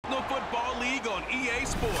League on EA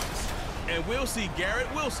Sports. And we'll see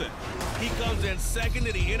Garrett Wilson. He comes in second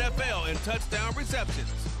in the NFL in touchdown receptions.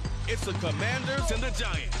 It's the Commanders and the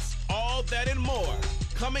Giants. All that and more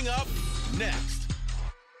coming up next.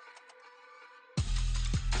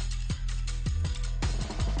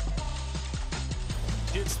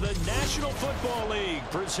 It's the National Football League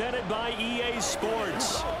presented by EA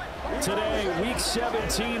Sports. Today, Week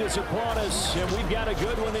 17 is upon us, and we've got a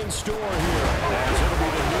good one in store here. As it'll be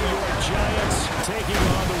the New York Giants taking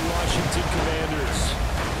on the Washington Commanders.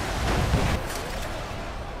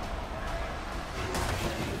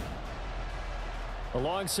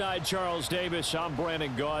 Alongside Charles Davis, I'm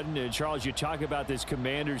Brandon Gaudin. And Charles, you talk about this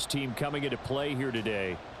Commanders team coming into play here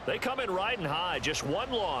today. They come in riding high, just one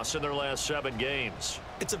loss in their last 7 games.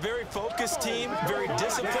 It's a very focused team, very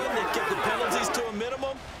disciplined. They've kept the penalties to a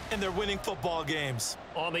minimum, and they're winning football games.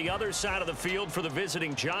 On the other side of the field for the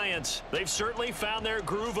visiting Giants, they've certainly found their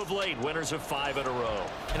groove of late, winners of 5 in a row.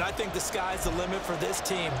 And I think the sky's the limit for this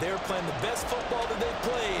team. They're playing the best football that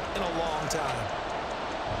they've played in a long time.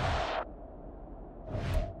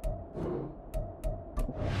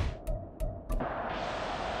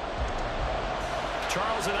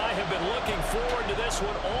 Charles and I have been looking forward to this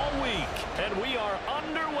one all week, and we are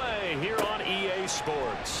underway here on EA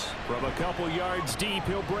Sports. From a couple yards deep,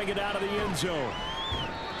 he'll bring it out of the end zone.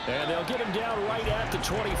 And they'll get him down right at the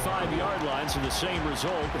 25-yard line, so the same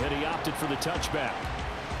result, and he opted for the touchback.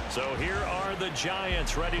 So here are the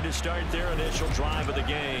Giants ready to start their initial drive of the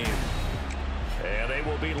game. And they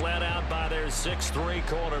will be led out by their 6'3"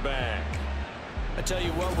 quarterback. I tell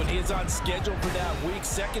you what, when he is on schedule for that week,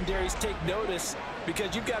 secondaries take notice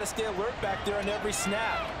because you've got to stay alert back there on every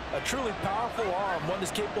snap. A truly powerful arm, one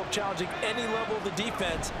that's capable of challenging any level of the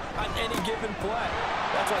defense on any given play.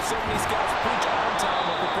 That's why so many scouts preach arm time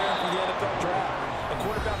when preparing for the NFL draft. A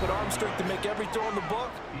quarterback with arm strength to make every throw in the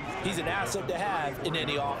book, he's an asset to have in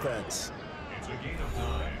any offense.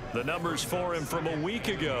 The numbers for him from a week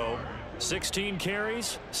ago: 16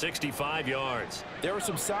 carries, 65 yards. There were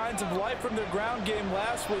some signs of life from their ground game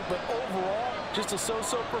last week, but overall, just a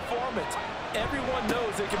so-so performance. Everyone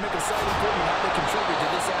knows they can make a slight improvement how they contribute to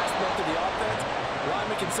this aspect of the offense.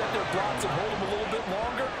 Linemen can set their blocks and hold them a little bit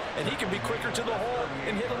longer, and he can be quicker to the hole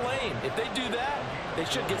and hit a lane. If they do that, they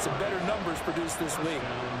should get some better numbers produced this week.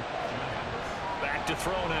 Back to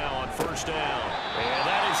throw now on first down. And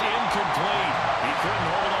that is incomplete. He couldn't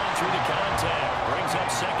hold on through the contact. Brings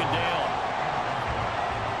up second down.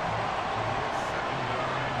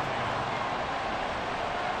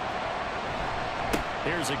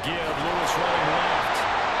 Here's a give. Lewis running left.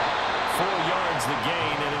 4 yards the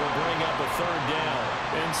gain, and it'll bring up a third down.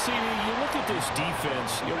 And see, you look at this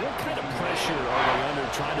defense, what kind of pressure are they under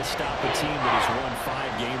trying to stop a team that has won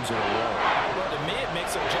 5 games in a row? Well, to me, it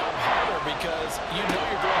makes their job harder because you know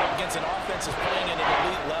you're going up against an offense that's playing at an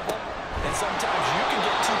elite level, and sometimes you can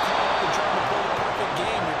get too caught up in trying to play the perfect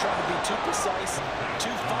game. You're trying to be too precise,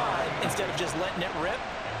 too fine, instead of just letting it rip.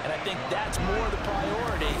 And I think that's more the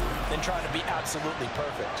priority than trying to be absolutely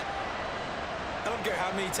perfect. I don't care how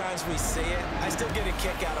many times we see it, I still get a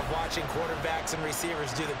kick out of watching quarterbacks and receivers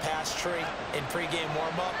do the pass tree in pregame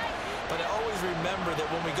warm-up. But I always remember that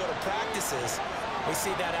when we go to practices, we see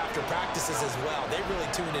that after practices as well. They really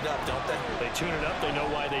tune it up, don't they? They tune it up. They know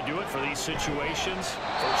why they do it for these situations.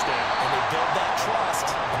 First down. And they build that trust,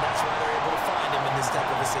 and that's why they're able to find him in this type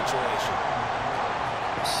of a situation.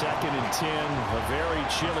 2nd and 10, a very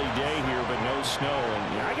chilly day here, but no snow.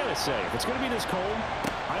 And I got to say, if it's going to be this cold,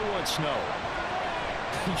 I want snow.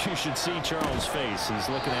 You should see Charles' face. He's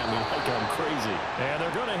looking at me like I'm crazy. And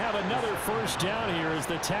they're going to have another first down here as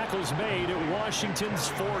the tackle's made at Washington's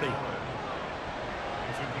 40.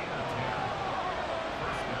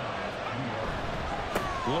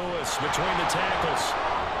 Lewis between the tackles.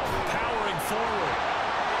 Powering forward.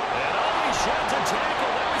 And he shot to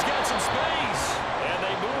tackle. Now he's got some space. And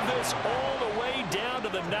they move this all the way down to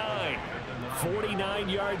the 9. 49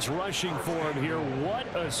 yards rushing for him here. What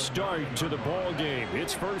a start to the ball game.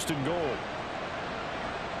 It's 1st and goal.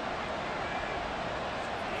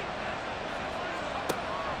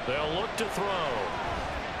 They'll look to throw.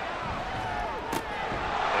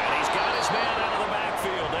 And he's got his man out of the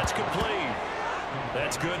backfield. That's complete.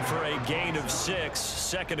 That's good for a gain of 6.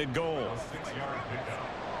 2nd and goal.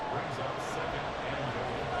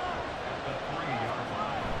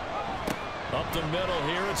 Up the middle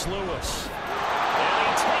here, it's Lewis. And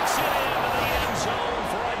he takes it into the end zone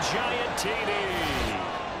for a giant TD.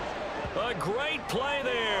 A great play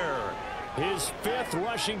there. His 5th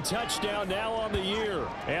rushing touchdown now on the year.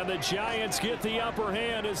 And the Giants get the upper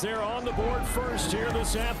hand as they're on the board first here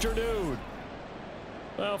this afternoon.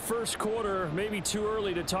 Well, first quarter, maybe too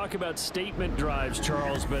early to talk about statement drives,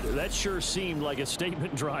 Charles, but that sure seemed like a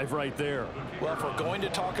statement drive right there. Well, if we're going to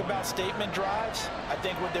talk about statement drives, I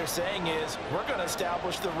think what they're saying is we're going to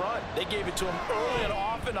establish the run. They gave it to him early and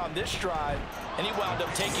often on this drive, and he wound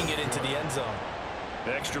up taking it into the end zone.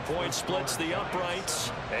 Extra point splits the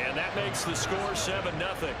uprights, and that makes the score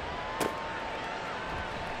 7-0.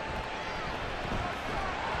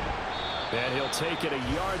 And he'll take it a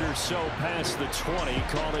yard or so past the 20,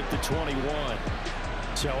 call it the 21.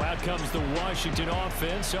 So out comes the Washington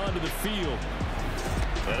offense onto the field.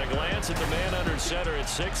 At a glance at the man under center at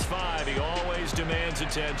 6'5", he always demands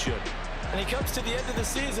attention. And he comes to the end of the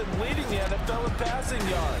season leading the NFL in passing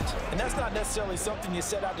yards. And that's not necessarily something you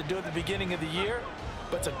set out to do at the beginning of the year,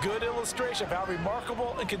 but it's a good illustration of how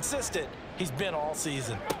remarkable and consistent he's been all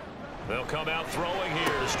season. They'll come out throwing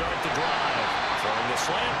here to start the drive. Throwing the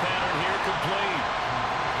slant pattern here complete.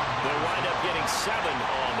 They'll wind up getting 7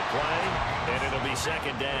 on the play, and it'll be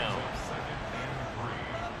second down.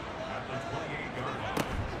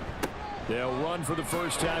 They'll run for the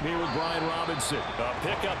first time here with Brian Robinson. A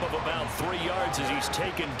pickup of about 3 yards as he's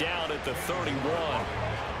taken down at the 31.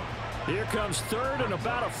 Here comes third and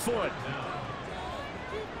about a foot.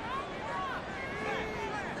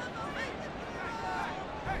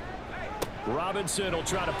 Robinson will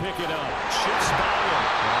try to pick it up. Shifts by him.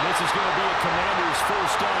 And this is going to be a Commander's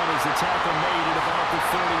first down as the tackle made at about the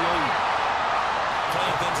 38.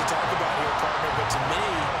 Plenty of things to talk about here, partner, but to me,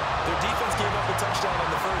 their defense gave up a touchdown on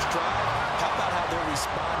the first drive. How about how they're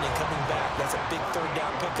responding, coming back? That's a big third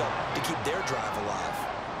down pickup to keep their drive alive.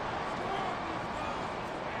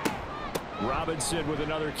 Robinson with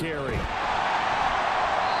another carry.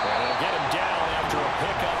 And they'll get him down after a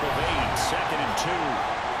pickup of 8, second and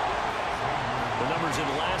 2. The numbers in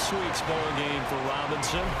last week's ball game for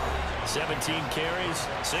Robinson: 17 carries,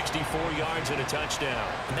 64 yards, and a touchdown.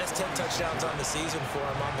 And that's 10 touchdowns on the season for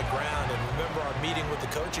him on the ground. And remember our meeting with the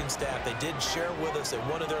coaching staff, they did share with us that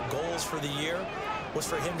one of their goals for the year was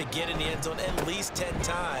for him to get in the end zone at least 10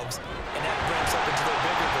 times. And that ramps up into their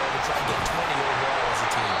bigger goal to try and get 20 overall as a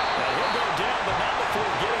team. Now he'll go down, but not before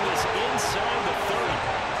getting this inside the 30.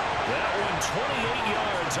 That one 28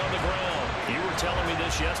 yards on the ground. You were telling me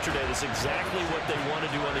this yesterday. That's exactly what they want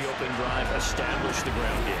to do on the opening drive, establish the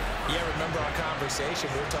ground game. Yeah, remember our conversation.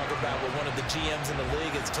 We were talking about what one of the GMs in the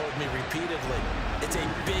league has told me repeatedly. It's a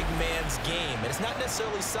big man's game, and it's not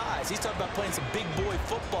necessarily size. He's talking about playing some big boy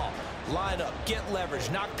football. Line up, get leverage,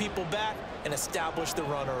 knock people back, and establish the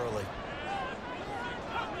run early.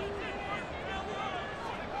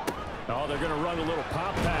 Oh, they're going to run a little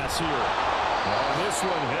pop pass here. Well, this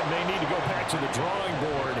one may need to go back to the drawing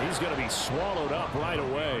board. He's going to be swallowed up right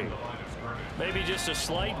away. Maybe just a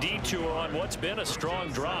slight detour on what's been a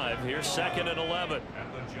strong drive. Here's 2nd and 11.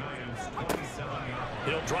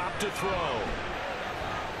 He'll drop to throw.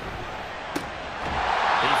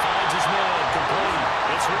 He finds his man complete.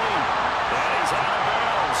 It's Reed. And he's out of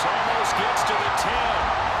bounds. Almost gets to the 10.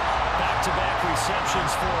 Back-to-back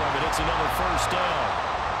receptions for him, and it's another first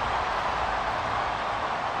down.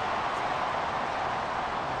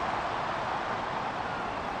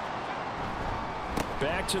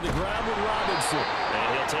 Back to the ground with Robinson.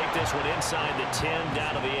 And he'll take this one inside the 10,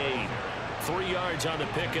 down to the 8. 3 yards on the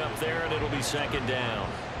pickup there, and it'll be second down.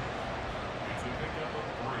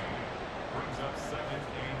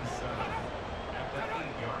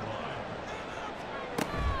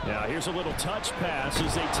 Now here's a little touch pass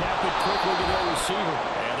as they tap it quickly to their receiver.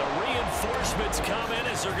 And the reinforcements come in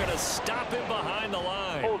as they're going to stop him behind the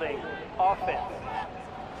line. Holding offense.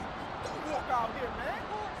 Don't walk out here, man.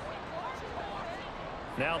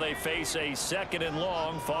 Now they face a 2nd and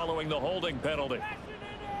long following the holding penalty. Throw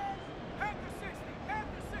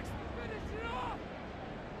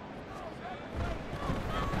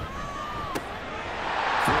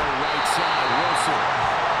right side, Wilson.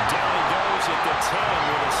 Down he goes at the 10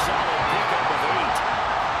 with a solid pickup of 8.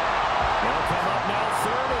 They'll come up now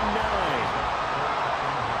 3rd and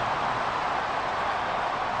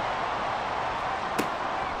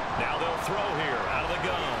 9. Now they'll throw here out of the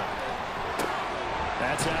gun.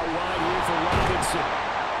 That's out wide here for Robinson.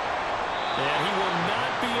 And he will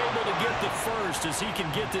not be able to get the first as he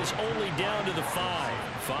can get this only down to the 5.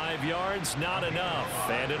 5 yards, not enough.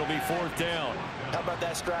 And it'll be 4th down. How about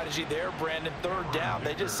that strategy there, Brandon? 3rd down.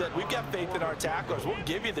 They just said, we've got faith in our tacklers. We'll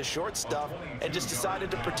give you the short stuff, and just decided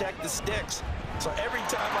to protect the sticks. So every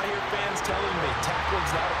time I hear fans telling me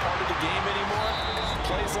tackling's not a part of the game anymore,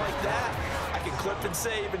 plays like that, I can clip and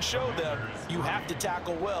save and show them you have to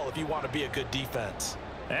tackle well if you want to be a good defense.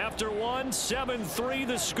 After one, 7-3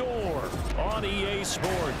 the score on EA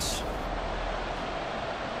Sports.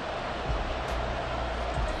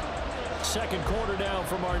 second quarter now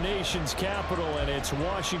from our nation's capital, and it's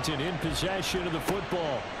Washington in possession of the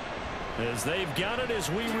football. As they've got it as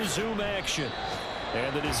we resume action.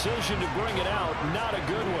 And the decision to bring it out, not a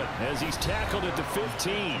good one, as he's tackled at the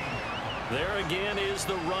 15. There again is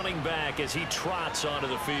the running back as he trots onto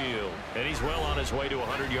the field. And he's well on his way to a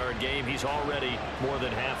 100-yard game. He's already more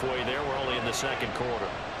than halfway there. We're only in the second quarter.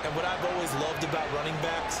 And what I've always loved about running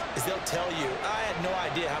backs is they'll tell you, I had no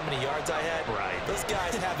idea how many yards I had. Right. Those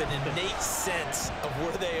guys have an innate sense of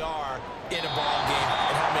where they are in a ball game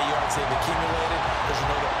and how many yards they've accumulated, because you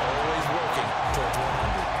know they're always working towards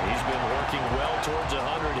 100. He's been working well towards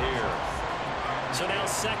 100 here. So now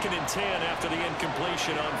 2nd and 10 after the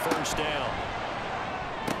incompletion on first down.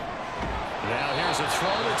 Now here's a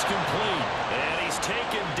throw that's complete. And he's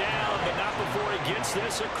taken down, but not before he gets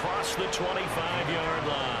this across the 25-yard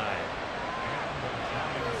line.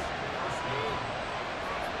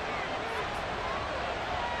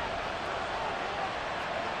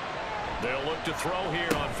 They'll look to throw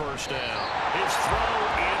here on first down. His throw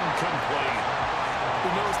incomplete. We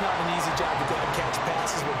know it's not an easy job to go and catch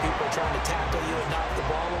passes when people are trying to tackle you and knock the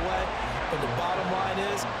ball away. But the bottom line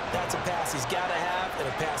is, that's a pass he's got to have and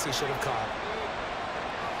a pass he should have caught.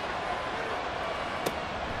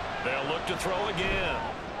 They'll look to throw again.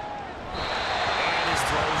 And his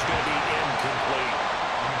throw's going to be incomplete.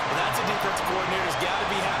 Well, that's a defensive coordinator's got to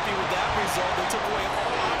be happy with that result. They took away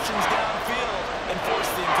all options downfield and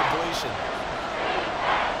forced the incompletion.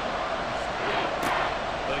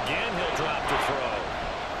 Again, he'll drop to throw.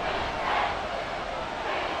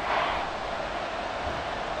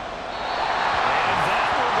 And that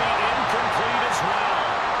will be incomplete as well.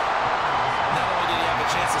 Not only did he have a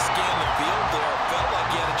chance to scan the field there, it felt like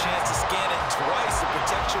he had a chance to scan it twice. The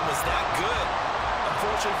protection was that good.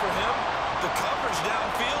 Unfortunately for him, the coverage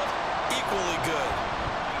downfield, equally good.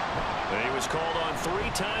 And he was called on 3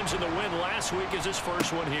 times in the win last week as his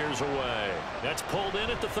first one here's away. That's pulled in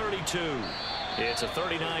at the 32. It's a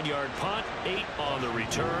 39-yard punt, 8 on the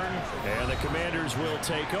return. And the Commanders will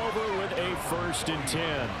take over with a 1st and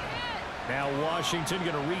 10. Now Washington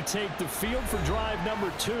going to retake the field for drive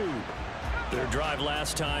number 2. Their drive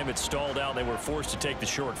last time, it stalled out. They were forced to take the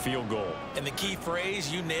short field goal. And the key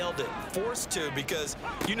phrase, you nailed it, forced to, because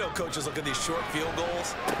you know coaches look at these short field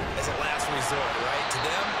goals as a last resort, right? To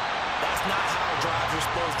them, that's not how drives are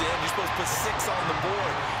supposed to end. You're supposed to put 6 on the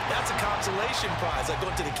board. That's a consolation prize. Like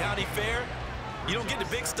going to the county fair, you don't get the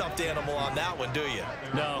big stuffed animal on that one, do you?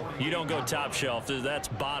 No, you don't go top shelf. That's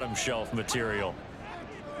bottom shelf material.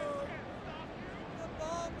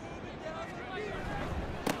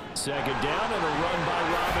 Second down and a run by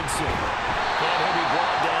Robinson. And he'll be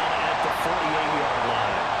brought down at the 48-yard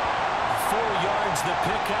line. 4 yards the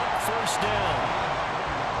pickup, 1st down.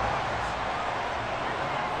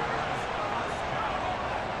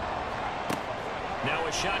 Now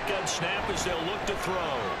a shotgun snap as they'll look to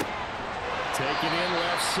throw. Taking in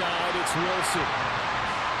left side, it's Wilson.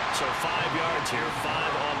 So 5 yards here,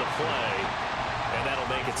 5 on the play. And that'll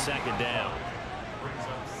make it 2nd down.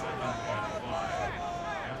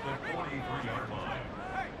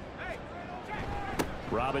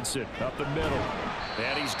 Robinson up the middle.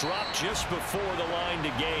 And he's dropped just before the line to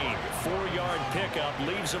gain. 4-yard pickup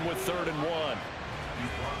leaves him with 3rd and 1.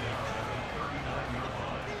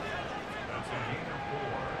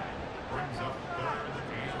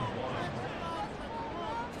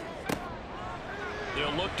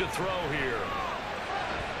 They'll look to throw here.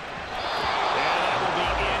 And that will be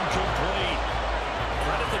incomplete.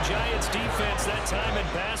 Credit the Giants defense that time in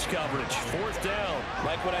pass coverage. 4th down.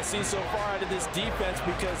 Like what I see so far out of this defense,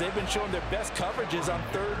 because they've been showing their best coverages on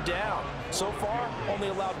 3rd down. So far, only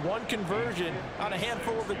allowed 1 conversion on a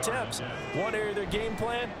handful of attempts. One area of their game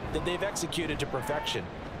plan that they've executed to perfection.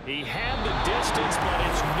 He had the distance, but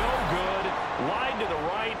it's no good. Wide to the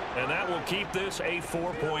right, and that will keep this a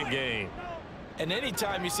 4-point game. And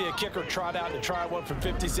anytime you see a kicker trot out and try one from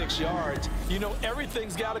 56 yards, you know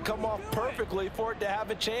everything's got to come off perfectly for it to have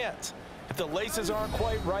a chance. If the laces aren't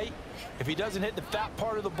quite right, if he doesn't hit the fat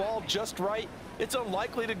part of the ball just right, it's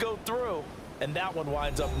unlikely to go through. And that one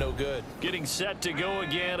winds up no good. Getting set to go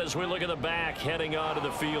again as we look at the back, heading onto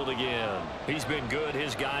the field again. He's been good.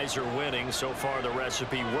 His guys are winning. So far, the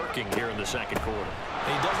recipe working here in the 2nd quarter.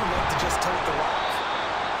 And he doesn't like to just take the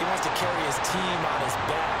rock. He wants to carry his team on his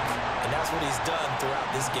back. And that's what he's done throughout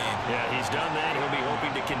this game. Yeah, he's done that. He'll be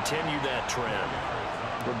hoping to continue that trend.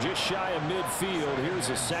 From just shy of midfield, here's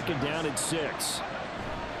a 2nd down and 6.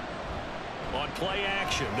 On play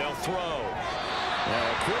action, they'll throw.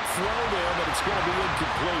 A quick throw there, but it's going to be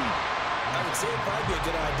incomplete. I would say it'd probably be a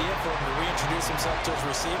good idea for him to reintroduce himself to his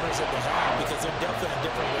receivers at the half, because they're definitely on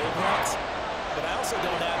different wavelengths. but I also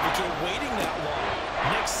don't advocate waiting that long.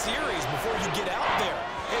 Next series before you get out there.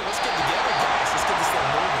 Hey, let's get together, guys. Let's get this thing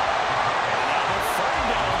moving. And a third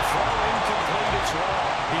down throw incomplete as well.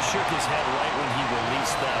 He shook his head right when he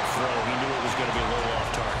released that throw. He knew it was going to be a little off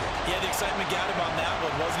target. Yeah, the excitement got him on that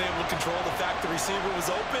one. Wasn't able to control the fact the receiver was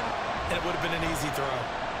open, and it would have been an easy throw.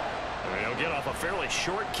 He'll get off a fairly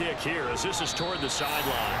short kick here as this is toward the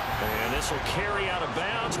sideline. And this will carry out of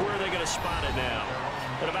bounds. Where are they going to spot it now?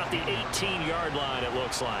 At about the 18-yard line, it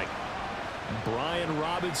looks like. Brian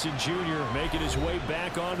Robinson Jr. making his way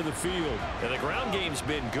back onto the field. And the ground game's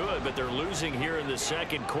been good, but they're losing here in the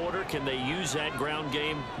second quarter. Can they use that ground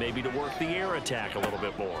game maybe to work the air attack a little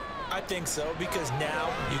bit more? I think so, because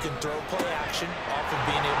now you can throw play action off of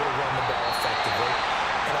being able to run the ball effectively.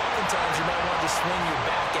 And oftentimes you might want to swing your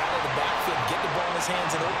back out of the backfield, get the ball in his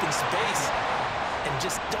hands in open space, and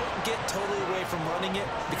just don't get totally away from running it,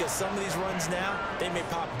 because some of these runs now, they may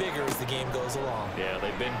pop bigger as the game goes along. Yeah,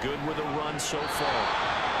 they've been good with a run so far.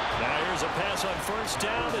 Now here's a pass on first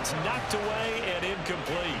down. It's knocked away and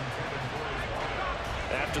incomplete.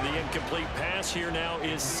 After the incomplete pass, here now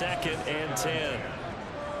is 2nd and 10.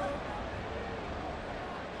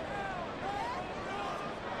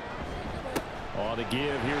 On the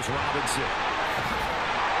give, here's Robinson.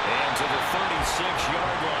 And to the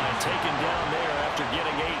 36-yard line, taken down there after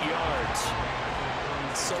getting 8 yards.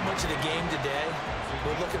 So much of the game today,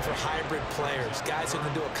 we're looking for hybrid players, guys who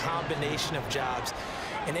can do a combination of jobs.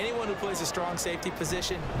 And anyone who plays a strong safety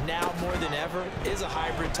position, now more than ever, is a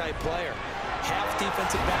hybrid-type player. Half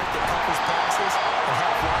defensive back that covers passes, and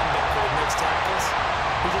half linebacker that makes tackles.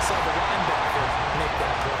 We just saw the linebacker make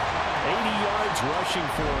that play. 80 yards rushing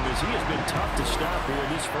for him as he has been tough to stop here in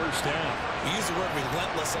this first half. We use the word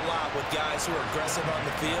relentless a lot with guys who are aggressive on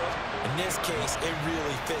the field. In this case, it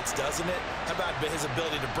really fits, doesn't it? How about his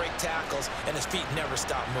ability to break tackles and his feet never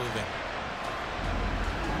stop moving?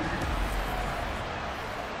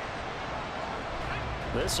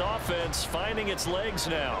 This offense finding its legs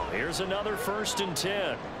now. Here's another 1st and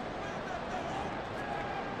 10.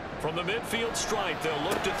 From the midfield stripe, they'll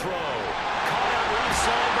look to throw. Caught out right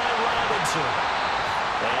side by Robinson.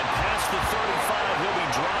 And past the 35, he'll be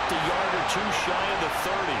dropped a yard or two shy of the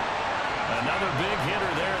 30. Another big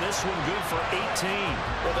hitter there. This one good for 18.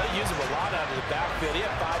 Well, they use him a lot out of the backfield. He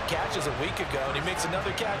had 5 catches a week ago, and he makes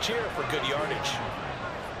another catch here for good yardage.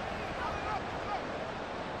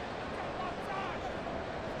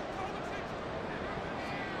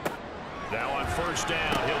 Now on first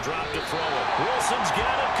down, he'll drop to throw it. Wilson's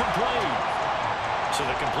got it complete. So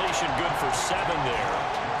the completion good for 7 there.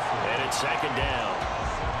 And it's 2nd down.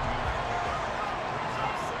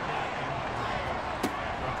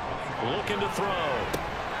 Looking to throw.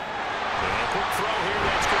 And a quick throw here,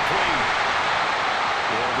 that's complete.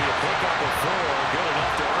 It'll be a pickup of 4, good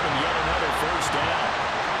enough to earn him yet another first down.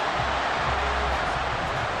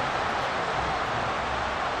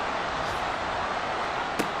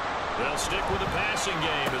 They'll stick with the passing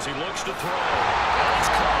game as he looks to throw. And he's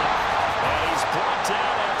caught. And he's brought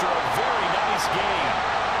down after a very nice game.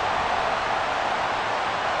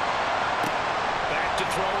 Back to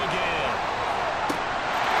throw again.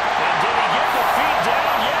 And did he get the feet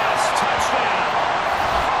down? Yes, touchdown.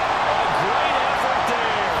 A great effort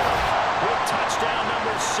there. With touchdown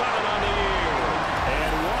number 7 on the year.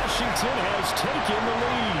 And Washington has taken the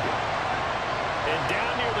lead. And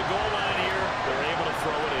down near the goal line here, they're able to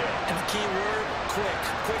throw it in. And the key word, quick.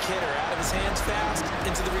 Quick hitter. Out of his hands fast,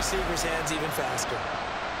 into the receiver's hands even faster.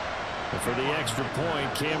 And for the extra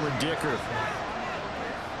point, Cameron Dicker.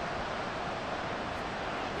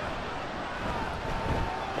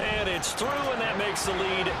 And it's through, and that makes the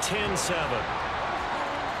lead 10-7.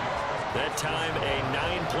 That time, a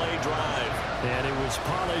 9-play drive. And it was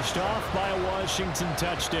polished off by a Washington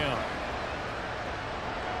touchdown.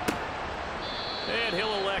 And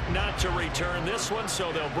he'll elect not to return this one,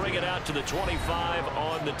 so they'll bring it out to the 25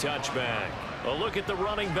 on the touchback. A look at the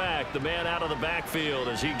running back, the man out of the backfield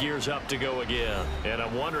as he gears up to go again. And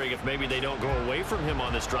I'm wondering if maybe they don't go away from him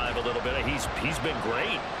on this drive a little bit. He's been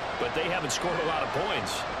great, but they haven't scored a lot of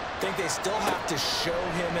points. I think they still have to show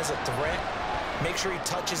him as a threat. Make sure he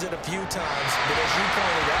touches it a few times, but as you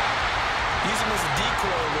pointed out, use him as a decoy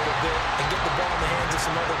a little bit and get the ball in the hands of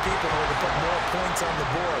some other people in order to put more points on the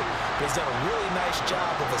board. But he's done a really nice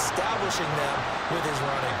job of establishing them with his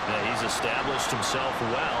running. Yeah, he's established himself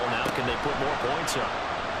well. Now can they put more points up?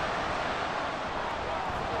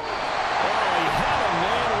 Oh, he had a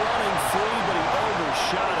man running free, but he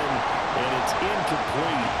overshot him, and it's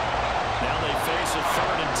incomplete. Now they face a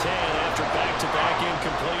 3rd and 10 after back-to-back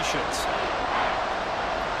incompletions.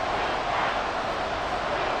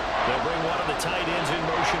 They'll bring one of the tight ends in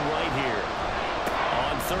motion right here.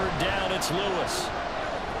 third down, it's Lewis.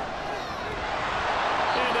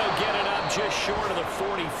 And they'll get it up just short of the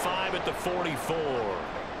 45 at the 44.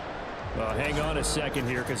 Hang on a second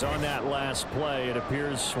here, because on that last play, it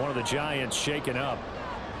appears one of the Giants shaken up.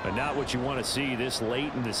 But not what you want to see this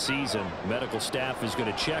late in the season. Medical staff is going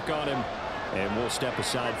to check on him, and we'll step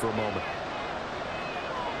aside for a moment.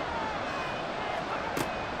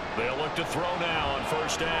 They'll look to throw now on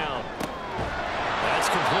first down. That's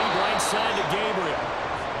complete right side to Gabriel.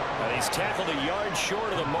 And he's tackled a yard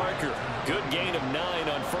short of the marker. Good gain of 9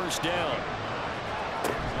 on first down.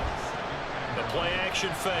 The play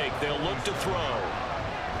action fake. They'll look to throw.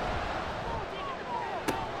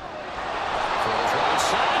 Throws right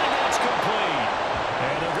side, and that's complete.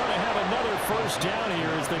 And they're going to have another first down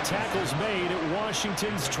here as the tackle's made at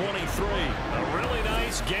Washington's 23. A really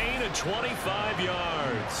nice gain of 25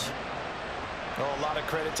 yards. Oh, a lot of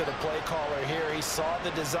credit to the play caller here. He saw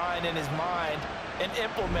the design in his mind and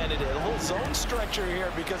implemented it. A little zone stretcher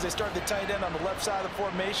here because they started the tight end on the left side of the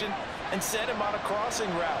formation and sent him on a crossing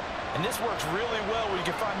route. And this works really well where you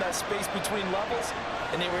can find that space between levels,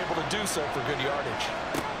 and they were able to do so for good yardage.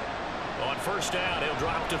 On first down, he'll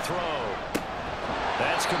drop to throw.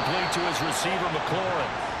 That's complete to his receiver,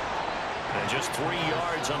 McLaurin. And just 3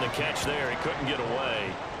 yards on the catch there. He couldn't get away.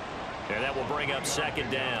 And that will bring up second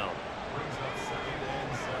down.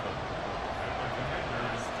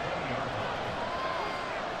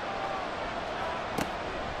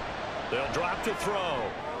 They'll drop to throw.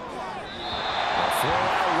 Throw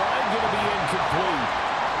out wide, going to be incomplete.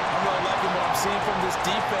 I'm really liking what I'm seeing from this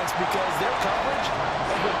defense because their coverage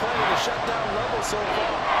has been playing at a shutdown level so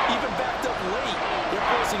far. Even backed up late, they're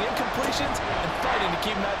forcing incompletions and fighting to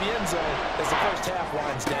keep them out of the end zone as the first half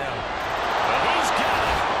winds down. And he's got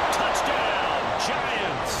it. Touchdown,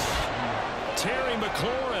 Giants. Terry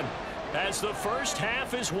McLaurin as the first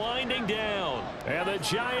half is winding down. And the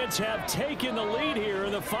Giants have taken the lead here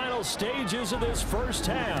in the final stages of this first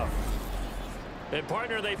half. And,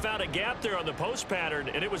 partner, they found a gap there on the post pattern,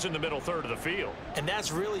 and it was in the middle third of the field. And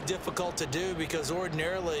that's really difficult to do because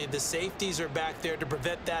ordinarily the safeties are back there to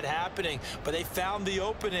prevent that happening. But they found the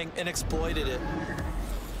opening and exploited it.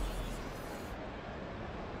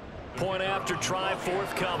 Point after try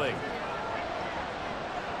forthcoming.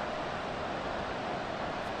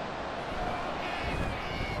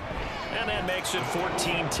 And that makes it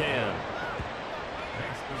 14-10.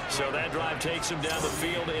 So that drive takes him down the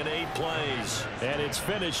field in 8 plays. And it's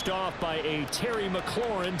finished off by a Terry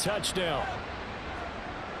McLaurin touchdown.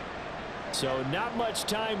 So not much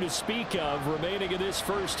time to speak of remaining in this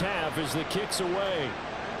first half as the kick's away.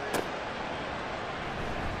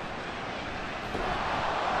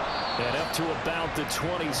 And up to about the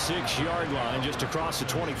 26-yard line, just across the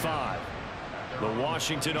 25. The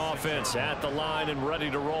Washington offense at the line and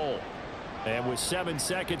ready to roll. And with 7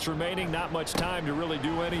 seconds remaining, not much time to really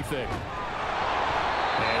do anything.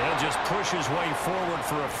 And he'll just push his way forward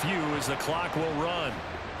for a few as the clock will run.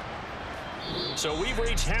 So we've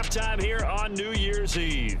reached halftime here on New Year's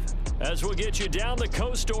Eve. As we'll get you down the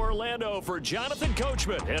coast to Orlando for Jonathan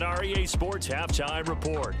Coachman at our EA Sports Halftime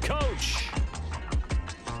Report. Coach.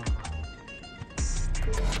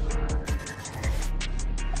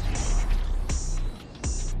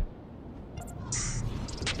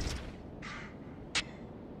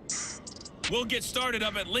 We'll get started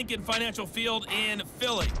up at Lincoln Financial Field in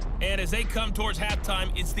Philly. And as they come towards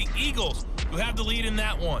halftime, it's the Eagles who have the lead in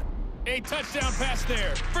that one. A touchdown pass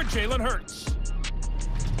there for Jalen Hurts.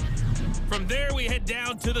 From there, we head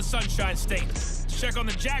down to the Sunshine State to check on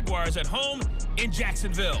the Jaguars at home in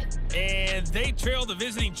Jacksonville. And they trail the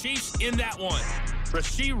visiting Chiefs in that one.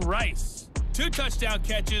 Rashee Rice, 2 touchdown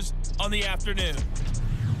catches on the afternoon.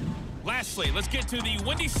 Lastly, let's get to the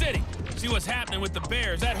Windy City. See what's happening with the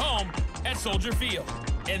Bears at home at Soldier Field.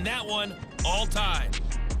 And that one all time.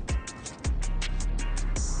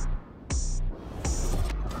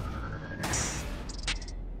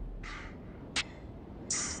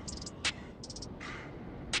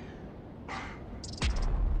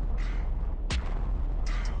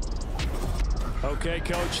 Okay,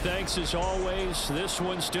 Coach, thanks as always. This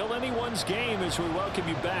one's still anyone's game as we welcome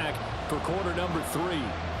you back for quarter number 3.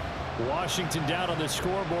 Washington down on the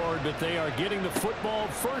scoreboard, but they are getting the football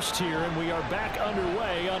first here, and we are back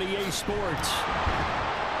underway on EA Sports.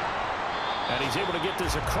 And he's able to get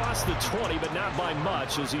this across the 20, but not by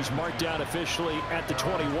much as he's marked down officially at the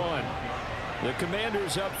 21. The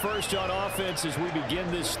Commanders up first on offense as we begin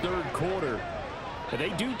this third quarter. And they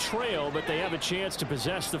do trail, but they have a chance to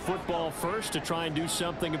possess the football first to try and do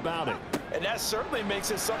something about it. And that certainly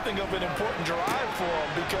makes it something of an important drive for them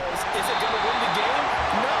because is it going to win the game?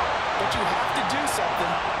 No, but you have to do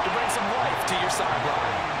something to bring some life to your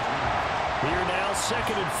sideline. Here now,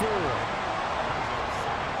 2nd and 4.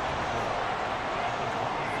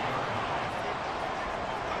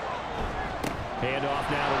 Hand off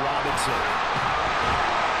now to Robinson.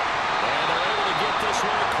 And they're able to get this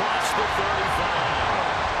one across the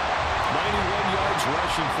 35. 91 yards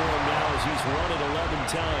rushing for him now as he's run it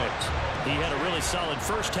 11 times. He had a really solid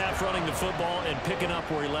first half running the football and picking up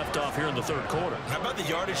where he left off here in the 3rd quarter. How about the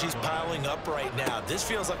yardage he's piling up right now? This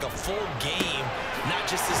feels like a full game, not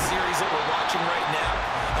just the series that we're watching right now.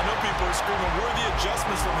 I know people are screaming, where are the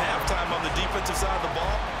adjustments from halftime on the defensive side of the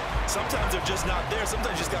ball? Sometimes they're just not there.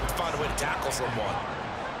 Sometimes you just got to find a way to tackle someone.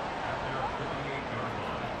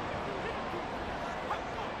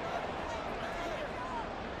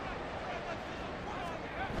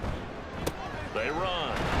 They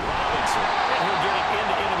run. Robinson. And he'll get it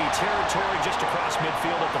into enemy territory just across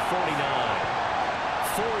midfield at the 49.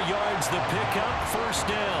 4 yards the pickup. 1st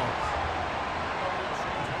down.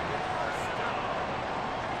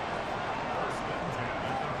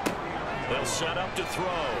 They'll set up to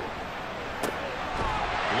throw.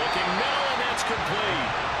 Looking middle, and that's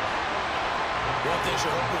complete. One thing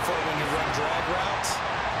you're hoping for when you run drag routes,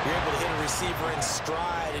 you're able to hit a receiver in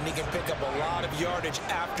stride, and he can pick up a lot of yardage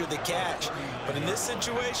after the catch. But in this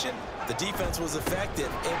situation, the defense was effective,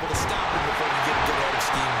 able to stop him before he get a good head of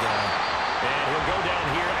steam going. And he'll go down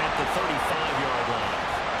here at the 35-yard line.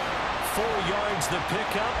 4 yards the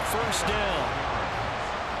pickup, 1st down.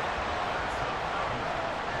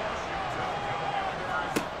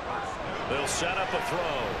 They'll set up a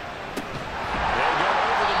throw. They'll go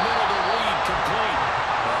over the middle to Reed, complete.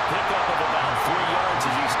 A pickup of about 3 yards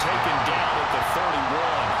as he's taken down at the 31.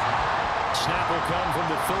 Snap will come from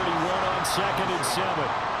the 31 on 2nd and 7.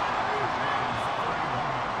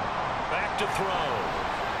 Back to throw.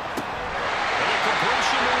 And a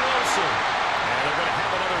completion to Wilson. And they're going to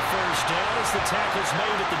have another 1st down as the tackle's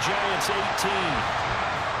made at the Giants' 18.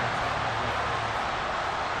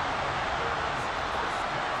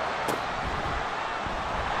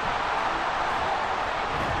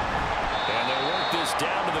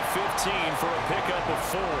 Down to the 15 for a pickup of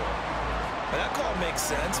 4. And that call makes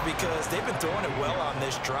sense because they've been throwing it well on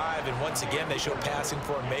this drive, and once again they show passing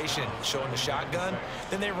formation, showing the shotgun.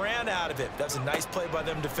 Then they ran out of it. That's a nice play by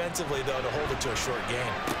them defensively, though, to hold it to a short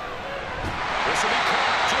game. This will be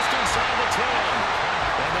caught just inside the 10.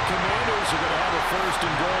 And the Commanders are going to have a 1st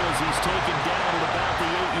and goal as he's taken down at about the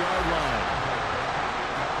 8-yard line.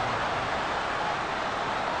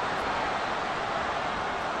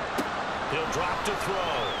 He'll drop to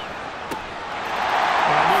throw.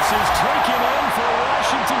 And this is taken in for a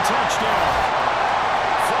Washington touchdown.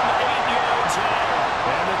 From 8 yards out.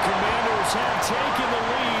 And the Commanders have taken the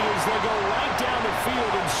lead as they go right down the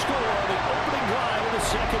field and score on the opening drive of the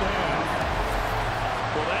 2nd half.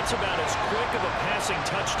 Well, that's about as quick of a passing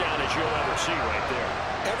touchdown as you'll ever see right there.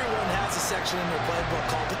 Everyone has a section in their playbook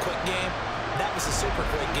called the quick game. That was a super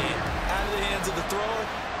quick game. Out of the hands of the thrower.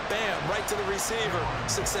 Bam, right to the receiver,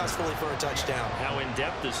 successfully for a touchdown. How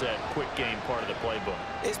in-depth is that quick game part of the playbook?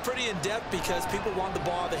 It's pretty in-depth because people want the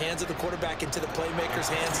ball in the hands of the quarterback into the playmaker's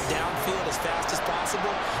hands downfield as fast as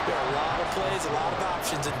possible. There are a lot of plays, a lot of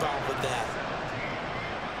options involved with that.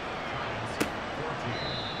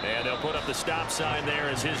 And they'll put up the stop sign there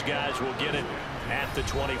as his guys will get it at the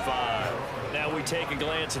 25. Now we take a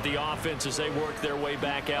glance at the offense as they work their way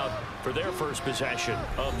back out for their 1st possession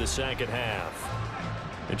of the 2nd half.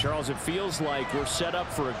 And, Charles, it feels like we're set up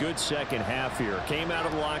for a good 2nd half here. Came out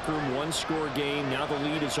of the locker room, 1-score game. Now the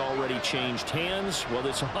lead has already changed hands. Well,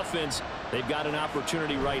 this offense, they've got an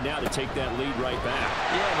opportunity right now to take that lead right back.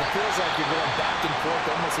 Yeah, and it feels like you're going back and forth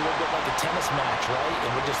almost a little bit like a tennis match, right? And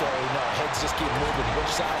we're just already know, heads just keep moving.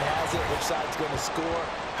 Which side has it? Which side's going to score?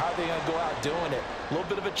 How are they going to go out doing it? A little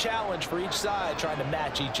bit of a challenge for each side trying to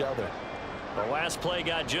match each other. The last play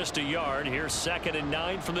got just a yard. Here's 2nd and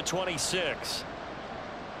 9 from the 26.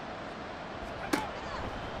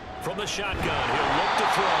 From the shotgun, he'll look to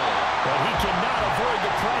throw. But he cannot avoid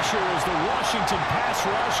the pressure as the Washington pass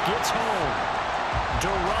rush gets home.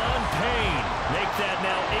 Deron Payne make that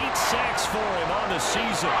now 8 sacks for him on the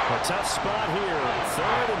season. A tough spot here,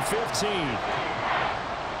 3rd and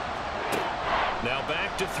 15. Now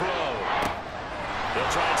back to throw.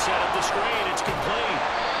 They'll try and set up the screen. It's complete.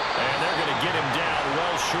 And they're going to get him down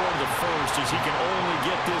well short of the 1st as he can only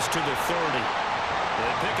get this to the 30. They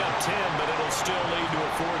pick up 10, but it'll still lead to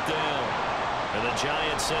a 4th down. And the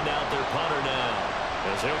Giants send out their punter now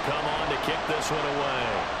as he'll come on to kick this one away.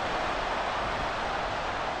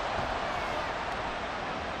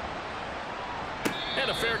 And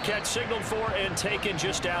a fair catch signaled for and taken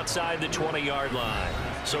just outside the 20-yard line.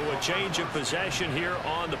 So a change of possession here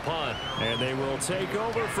on the punt. And they will take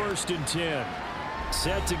over 1st and 10.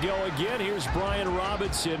 Set to go again. Here's Brian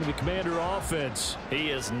Robinson, the Commander offense. He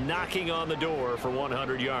is knocking on the door for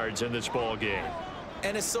 100 yards in this ball game.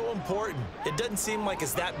 And it's so important. It doesn't seem like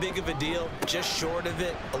it's that big of a deal. Just short of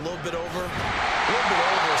it, a little bit over. A little bit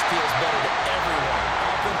over feels better to everyone.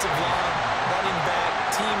 Offensive line, running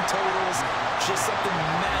back, team totals. Just something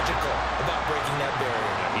magical about breaking that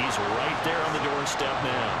barrier. He's right there on the doorstep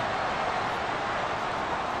now.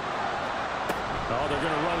 Oh, they're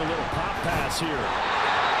going to run a little pop pass here. 2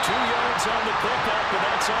 yards on the pickup, and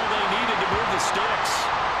that's all they needed to move the sticks.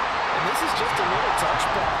 And this is just a little touch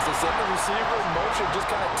pass. They send the receiver in motion, just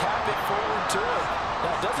kind of tap it forward to him.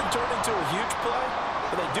 Now, it doesn't turn into a huge play,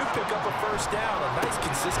 but they do pick up a 1st down, a nice,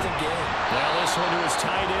 consistent game. Now this one to his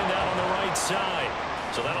tight end out on the right side.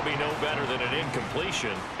 So that'll be no better than an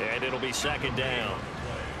incompletion, and it'll be 2nd down.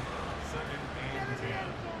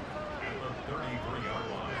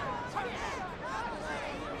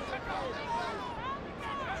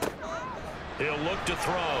 He'll look to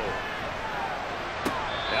throw.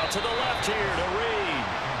 Out to the left here to Reed.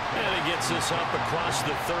 And he gets this up across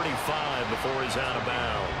the 35 before he's out of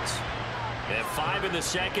bounds. And 5 in the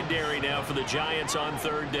secondary now for the Giants on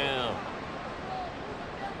 3rd down.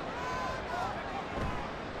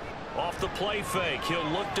 Off the play fake, he'll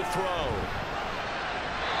look to throw.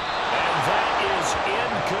 And that is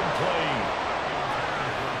incomplete.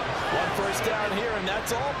 1 1st down here, and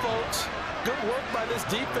that's all, folks. Good work by this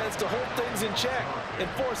defense to hold things in check and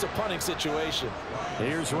force a punting situation.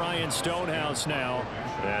 Here's Ryan Stonehouse now,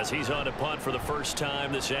 as he's on to punt for the first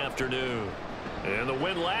time this afternoon. And the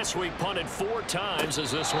win last week punted 4 times as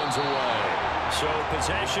this one's away. So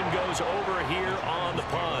possession goes over here on the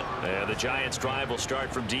punt. And the Giants' drive will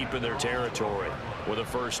start from deep in their territory with a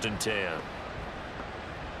 1st and 10.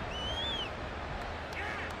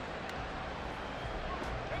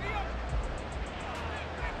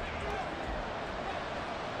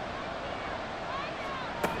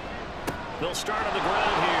 They'll start on the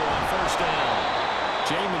ground here on 1st down.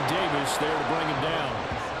 Jamin Davis there to bring him down.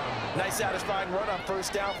 Nice satisfying run on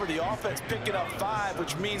 1st down for the offense, picking up 5,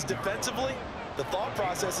 which means defensively, the thought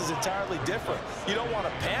process is entirely different. You don't want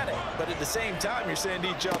to panic, but at the same time, you're saying to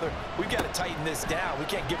each other, we've got to tighten this down. We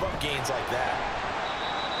can't give up gains like that.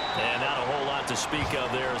 And not a whole lot to speak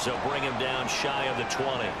of there as they'll bring him down shy of the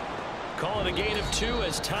 20. Call it a gain of 2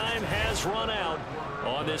 as time has run out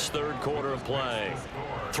on this 3rd quarter of play.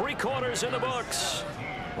 3 quarters in the books.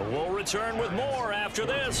 We'll return with more after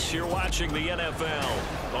this. You're watching the NFL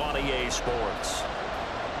on EA Sports.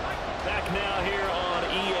 Back now here on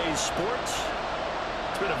EA Sports.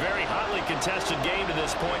 It's been a very hotly contested game to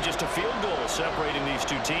this point. Just a field goal separating these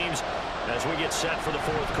 2 teams as we get set for the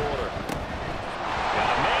 4th quarter. Got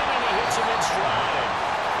a man and he hits him in stride.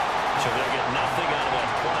 So they'll get nothing out of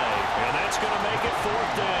that play. And that's going to make it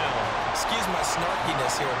 4th down. Excuse my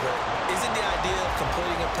snarkiness here, but isn't the idea of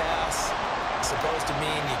completing a pass supposed to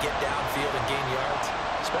mean you get downfield and gain yards?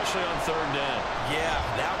 Especially on 3rd down. Yeah,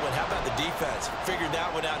 that one. How about the defense? Figured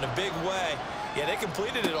that one out in a big way. Yeah, they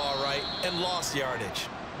completed it all right and lost yardage.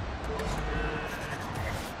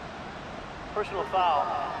 Personal foul.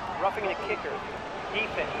 Roughing the kicker.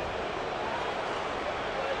 Defense.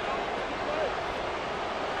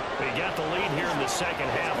 They got the lead here in the 2nd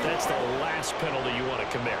half. That's the last penalty you want to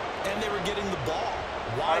commit. And they were getting the ball.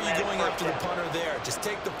 Why are you going after the punter there? Just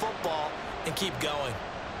take the football and keep going.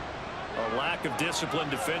 A lack of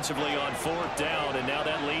discipline defensively on 4th down, and now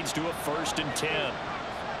that leads to a 1st and 10.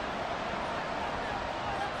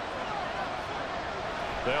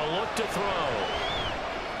 They'll look to throw.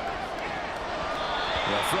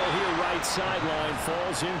 The throw here right sideline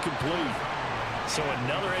falls incomplete. So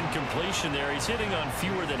another incompletion there. He's hitting on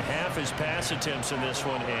fewer than half his pass attempts in this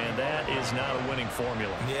one, and that is not a winning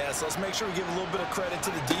formula. Yeah, so let's make sure we give a little bit of credit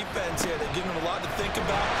to the defense here. They're giving him a lot to think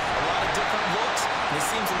about, a lot of different looks, and he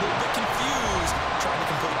seems a little bit confused trying to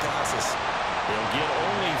complete passes. They'll get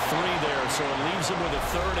only 3 there, so it leaves them with a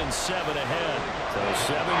 3rd and 7 ahead. So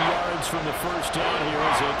 7 yards from the 1st down here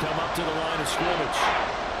as they come up to the line of scrimmage.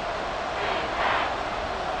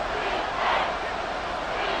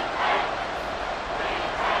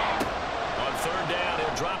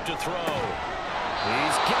 Drop to throw.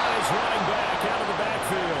 He's got his running back out of the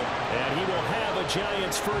backfield. And he will have a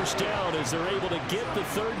Giants 1st down as they're able to get the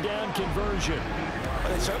 3rd down conversion.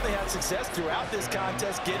 Well, they certainly had success throughout this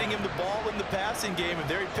contest, getting him the ball in the passing game, and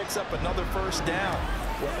there he picks up another 1st down.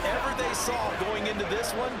 Whatever they saw going into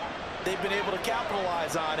this one, they've been able to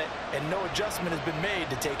capitalize on it, and no adjustment has been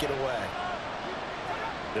made to take it away.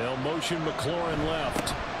 They'll motion McLaurin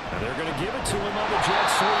left. And they're going to give it to him on the jet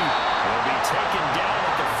sweep. He'll be taken down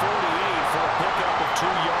at the 48 for a pickup of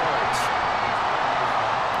 2 yards.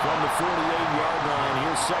 From the 48-yard line,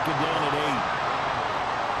 here's second down and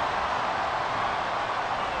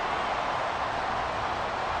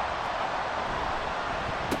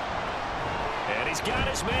 8. And he's got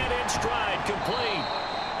his man in stride, complete.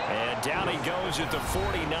 And down he goes at the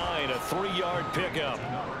 49, a 3-yard pickup.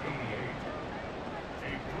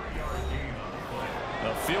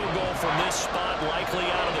 A field goal from this spot likely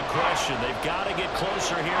out of the question. They've got to get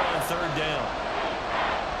closer here on third down.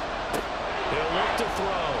 He'll look to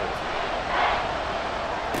throw.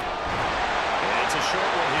 And it's a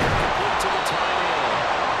short one here, complete to the tight end.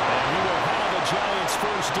 And he will have the Giants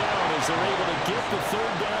first down as they're able to get the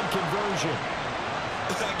third down conversion.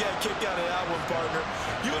 I got a kick out of that one, partner.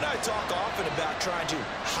 You and I talk often about trying to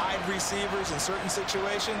hide receivers in certain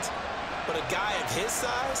situations, but a guy of his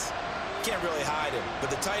size can't really hide him.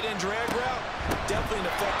 But the tight end drag route, definitely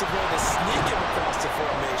an effective way to sneak him across the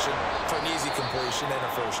formation for an easy completion and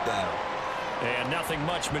a first down. And nothing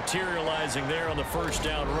much materializing there on the first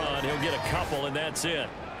down run. He'll get a couple, and that's it.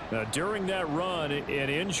 Now, during that run, an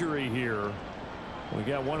injury here. We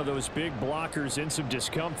got one of those big blockers in some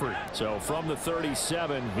discomfort. So from the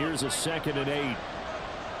 37, here's a second and 8.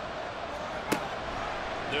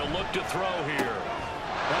 They'll look to throw here.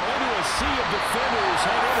 Now into a sea of defenders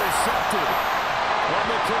and intercepted. And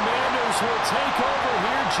the Commanders will take over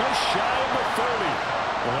here just shy of the 30.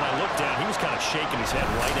 Well, when I looked down, he was kind of shaking his head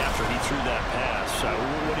right after he threw that pass.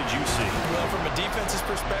 What did you see? Well, from a defense's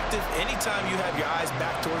perspective, anytime you have your eyes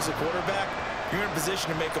back towards the quarterback, you're in position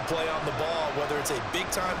to make a play on the ball, whether it's a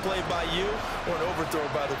big-time play by you or an overthrow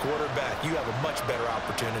by the quarterback. You have a much better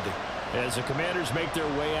opportunity. As the Commanders make their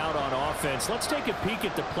way out on offense, let's take a peek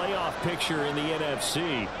at the playoff picture in the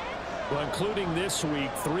NFC. Well, including this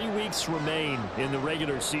week, 3 weeks remain in the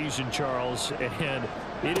regular season, Charles, and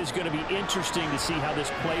it is going to be interesting to see how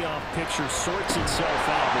this playoff picture sorts itself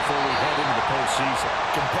out before we head into the postseason.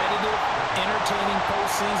 Competitive, entertaining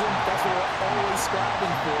postseason, that's what we're always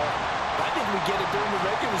striving for. I think we get it during the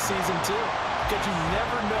regular season, too, because you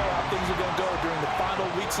never know how things are going to go during the final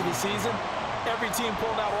weeks of the season. Every team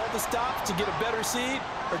pulling out all the stops to get a better seed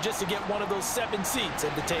or just to get one of those 7 seats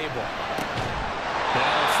at the table.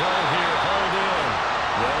 Now throw here, hold in.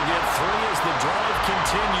 They'll get 3 as the drive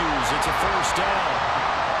continues. It's a first down.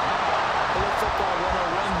 A little football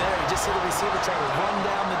 101 there. You just see the receiver trying to run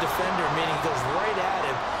down the defender, meaning he goes right at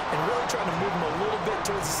him and really trying to move him a little bit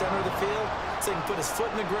towards the center of the field so he can put his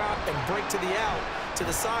foot in the ground and break to the out, to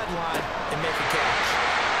the sideline, and make a catch.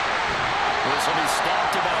 This will be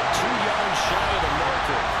stopped about 2 yards shy of the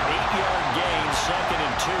marker. 8-yard gain, second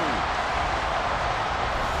and 2.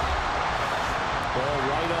 Ball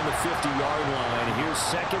right on the 50-yard line. Here's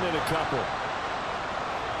second and a couple.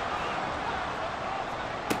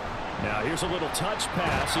 Now here's a little touch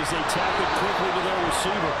pass as they tap it quickly to their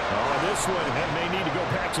receiver. Oh, this one may need to go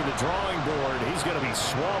back to the drawing board. He's going to be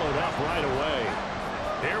swallowed up right away.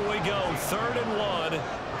 Here we go, 3rd and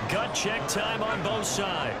 1. Gut check time on both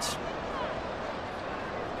sides.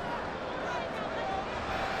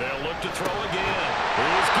 They'll look to throw again.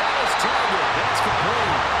 He's got his target. That's complete.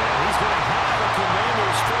 And he's going to have the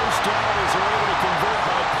Commanders first down as they're able to convert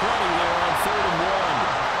by plenty there on 3rd and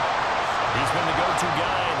 1. He's been the go-to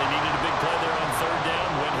guy. They needed a big play there on 3rd down.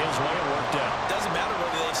 Went his way and worked out. Doesn't matter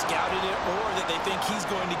whether they've scouted it or that they think he's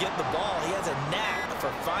going to get the ball. He has a knack for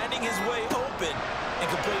finding his way open and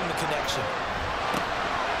completing the connection.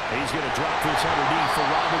 He's going to drop this underneath for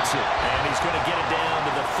Robinson. And he's going to get it down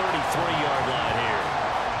to the 33-yard line here.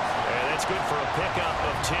 And that's good for a pickup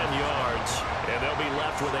of 10 yards. And they'll be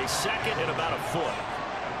left with a second and about a foot.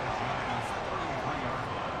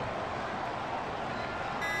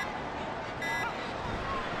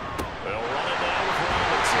 They'll run it down with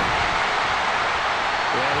Robinson.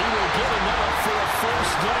 And he will get enough for a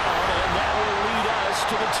first down, and that will lead us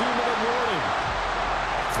to the 2-minute warning.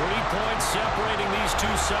 3 points separating these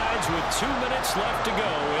two sides with 2 minutes left to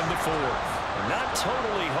go in the 4th. Not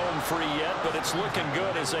totally home free yet, but it's looking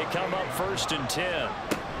good as they come up 1st and 10.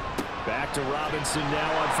 Back to Robinson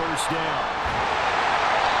now on first down.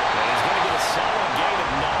 And he's going to get a solid gain of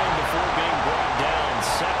 9 before being brought down.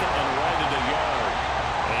 Second and right at a yard.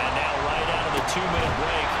 And now right out of the 2-minute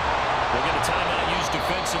break, we'll get a timeout used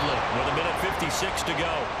defensively with 1:56 to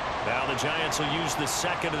go. Now the Giants will use the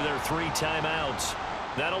second of their 3 timeouts.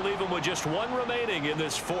 That'll leave them with just 1 remaining in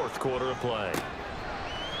this 4th quarter of play.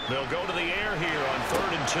 They'll go to the air here on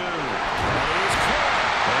 3rd and 2. And he's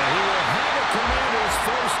caught. And he will have a Commanders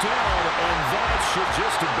first down, and that should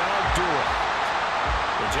just about do it.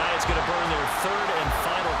 The Giants going to burn their third and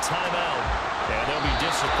final timeout. And they'll be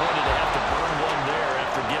disappointed to have to burn one there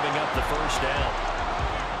after giving up the first down.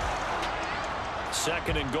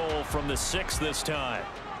 2nd and goal from the 6 this time.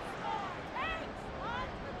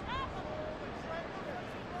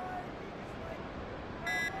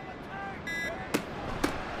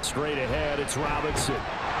 Straight ahead, it's Robinson.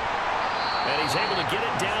 And he's able to get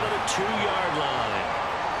it down to the 2-yard line.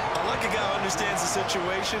 I like a guy who understands the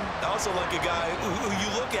situation. I also like a guy who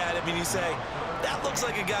you look at him and you say, that looks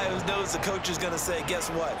like a guy who knows the coach is going to say, guess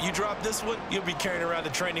what? You drop this one, you'll be carrying around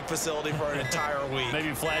the training facility for an entire week. Maybe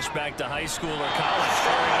flashback to high school or college,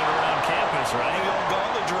 carrying it around campus, right? Maybe old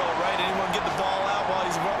gauntlet drill, right? Anyone get the ball out while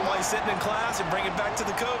he's sitting in class and bring it back to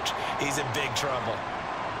the coach? He's in big trouble.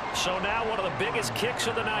 So now one of the biggest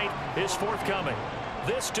kicks of the night is forthcoming.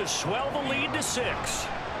 This to swell the lead to 6. And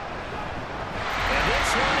this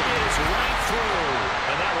one is right through.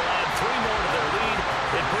 And that will add 3 more to their lead.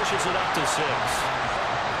 It pushes it up to 6.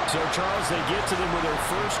 So, Charles, they get to them with their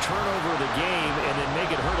first turnover of the game and then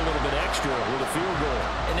make it hurt a little bit extra with a field goal.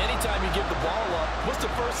 And anytime you give the ball up, what's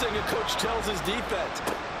the first thing a coach tells his defense?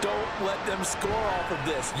 Don't let them score off of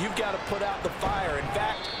this. You've got to put out the fire. In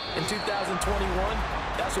fact, in 2021,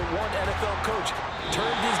 that's what one NFL coach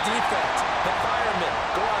turned his defense. The firemen.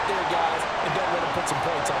 Go out there, guys, and don't let them put some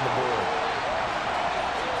points on the board.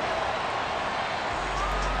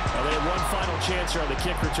 Well, they had one final chance here on the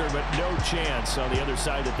kick return, but no chance on the other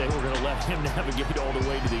side that they were going to let him navigate all the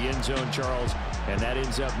way to the end zone, Charles. And that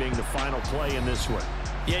ends up being the final play in this one.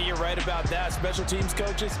 Yeah, you're right about that. Special teams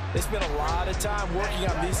coaches, they spend a lot of time working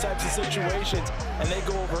on these types of situations, and they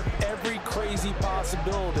go over every crazy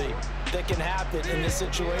possibility that can happen in this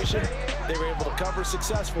situation. They were able to cover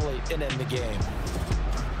successfully and end the game.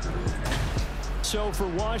 So for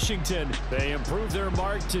Washington, they improved their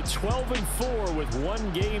mark to 12-4 with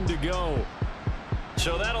 1 game to go.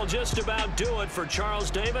 So that'll just about do it for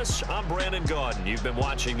Charles Davis. I'm Brandon Gaudin. You've been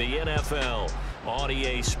watching the NFL on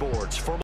EA Sports. For